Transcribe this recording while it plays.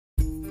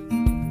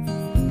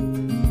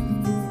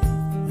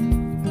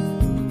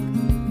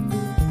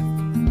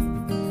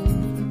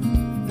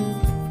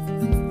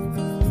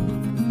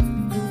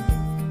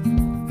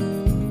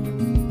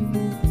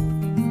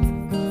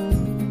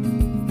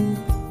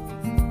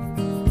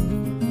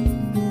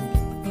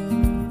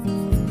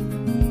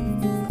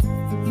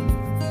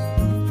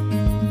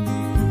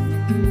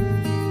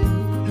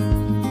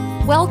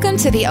Welcome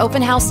to the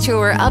open house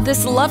tour of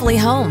this lovely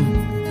home.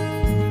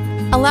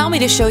 Allow me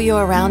to show you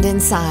around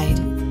inside.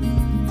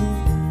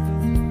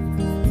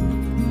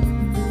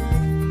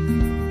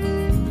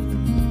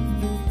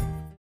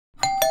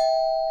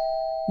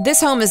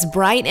 This home is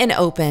bright and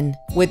open,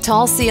 with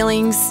tall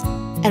ceilings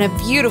and a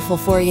beautiful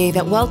foyer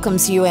that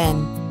welcomes you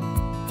in.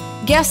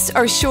 Guests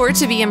are sure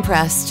to be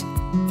impressed.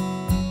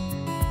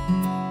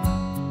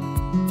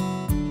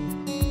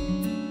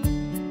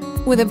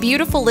 With a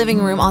beautiful living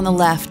room on the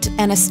left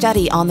and a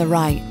study on the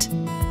right.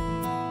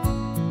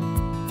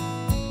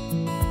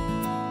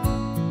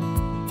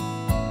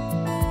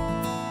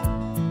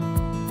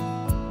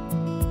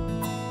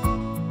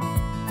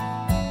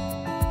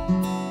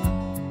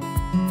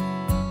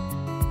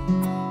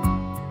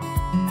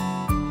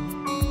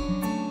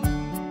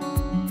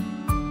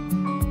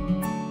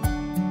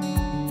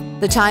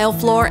 The tile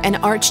floor and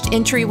arched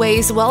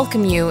entryways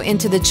welcome you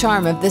into the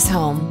charm of this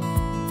home.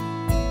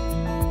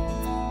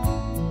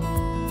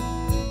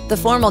 The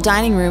formal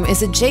dining room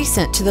is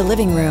adjacent to the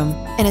living room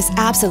and is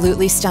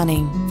absolutely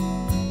stunning.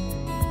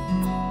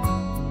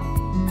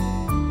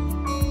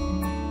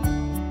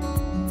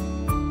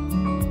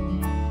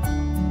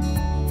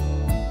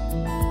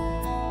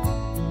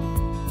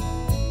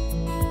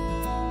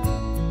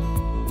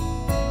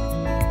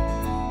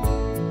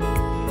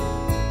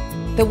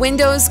 The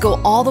windows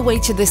go all the way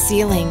to the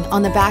ceiling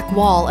on the back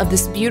wall of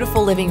this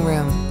beautiful living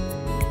room.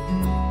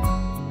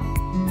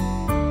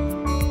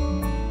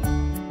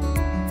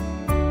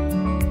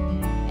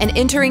 And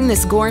entering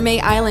this gourmet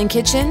island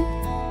kitchen,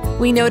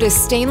 we notice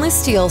stainless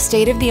steel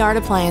state-of-the-art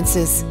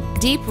appliances,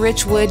 deep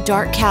rich wood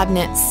dark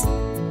cabinets,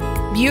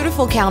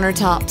 beautiful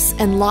countertops,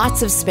 and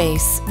lots of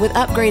space with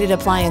upgraded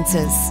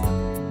appliances.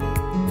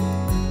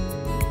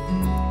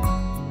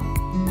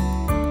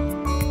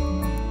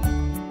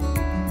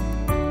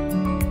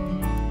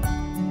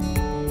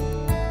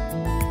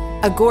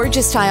 A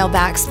gorgeous tile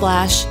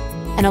backsplash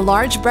and a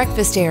large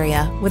breakfast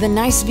area with a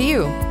nice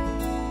view.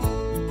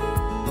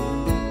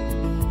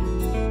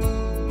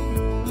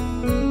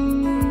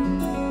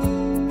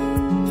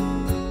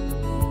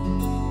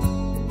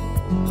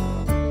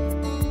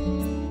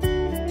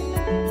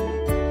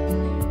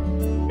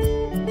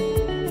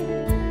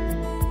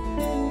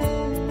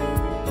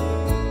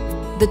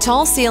 The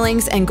tall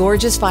ceilings and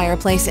gorgeous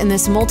fireplace in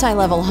this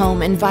multi-level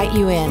home invite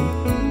you in,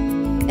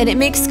 and it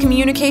makes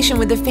communication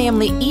with the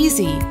family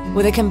easy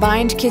with a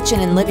combined kitchen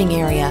and living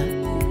area.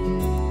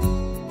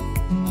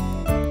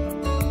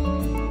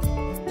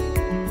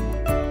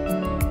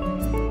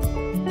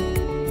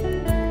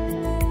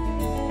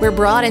 We're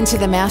brought into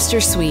the master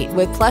suite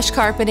with plush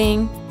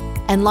carpeting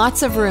and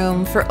lots of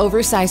room for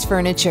oversized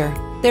furniture.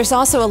 There's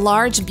also a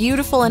large,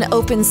 beautiful, and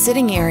open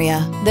sitting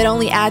area that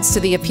only adds to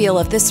the appeal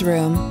of this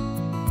room.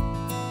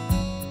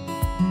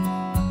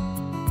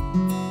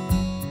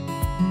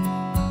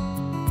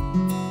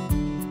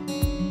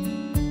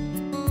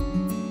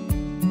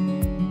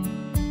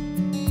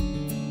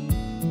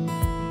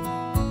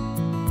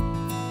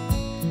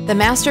 The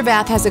master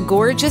bath has a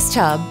gorgeous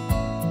tub,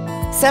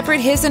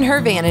 separate his and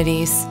her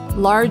vanities,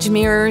 large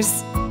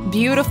mirrors,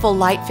 beautiful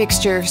light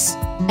fixtures,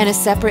 and a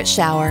separate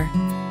shower.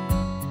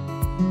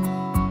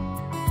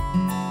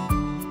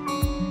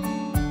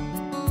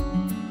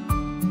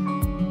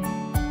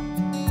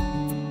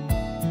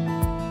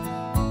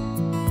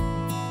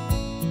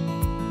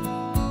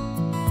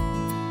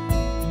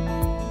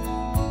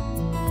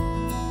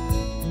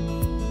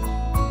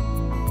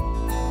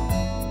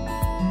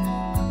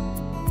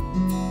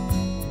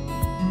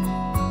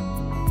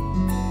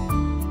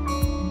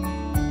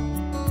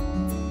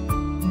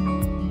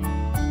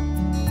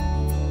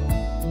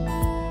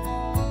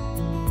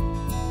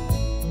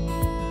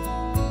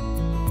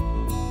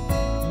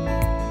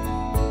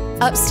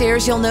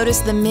 Upstairs, you'll notice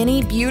the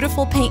many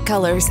beautiful paint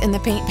colors in the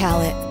paint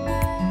palette.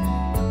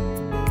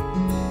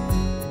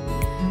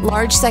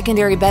 Large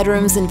secondary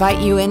bedrooms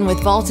invite you in with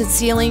vaulted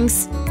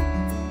ceilings,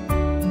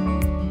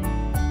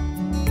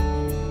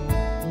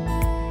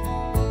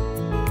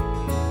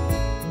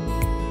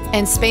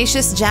 and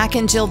spacious Jack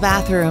and Jill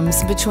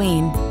bathrooms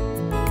between.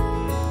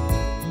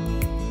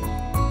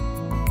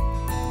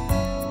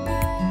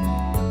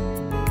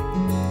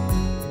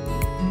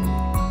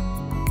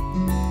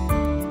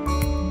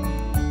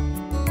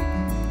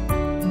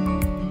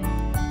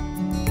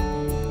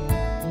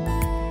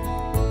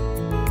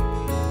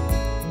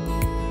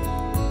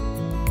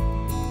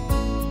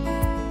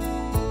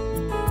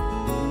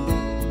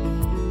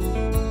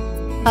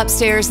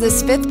 Upstairs,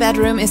 this fifth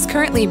bedroom is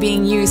currently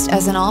being used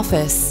as an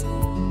office.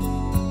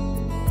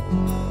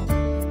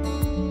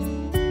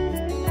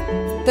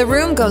 The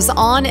room goes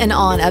on and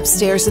on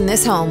upstairs in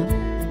this home,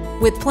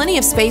 with plenty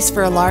of space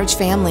for a large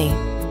family.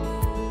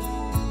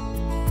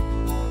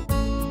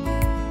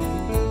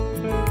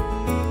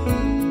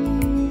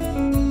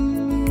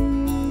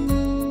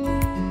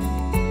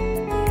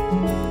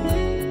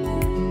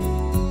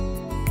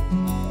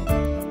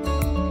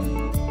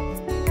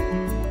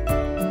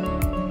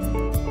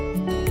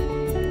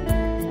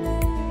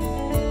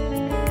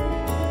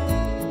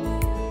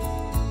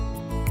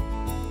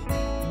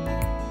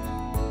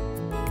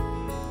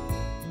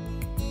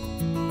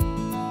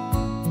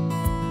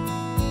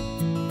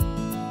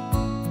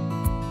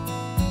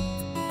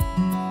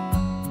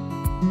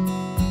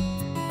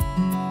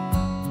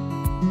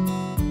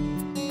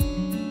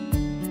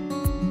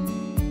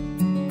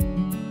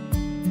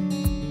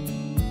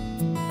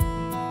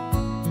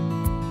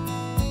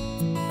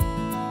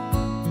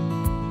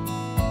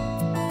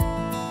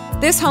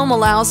 This home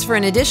allows for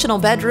an additional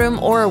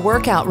bedroom or a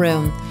workout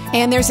room,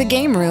 and there's a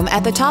game room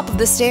at the top of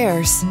the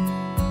stairs.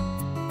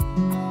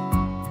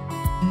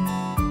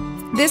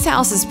 This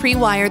house is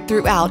pre-wired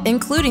throughout,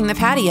 including the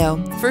patio,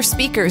 for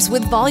speakers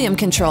with volume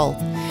control.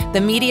 The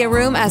media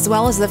room as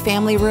well as the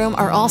family room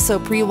are also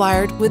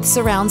pre-wired with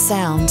surround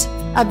sound.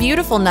 A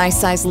beautiful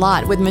nice-sized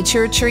lot with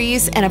mature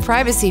trees and a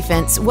privacy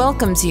fence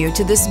welcomes you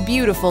to this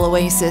beautiful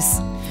oasis.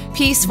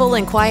 Peaceful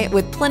and quiet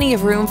with plenty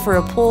of room for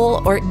a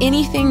pool or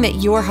anything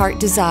that your heart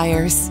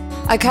desires.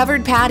 A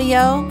covered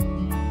patio.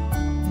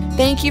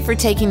 Thank you for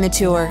taking the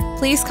tour.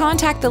 Please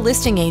contact the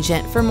listing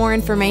agent for more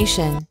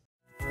information.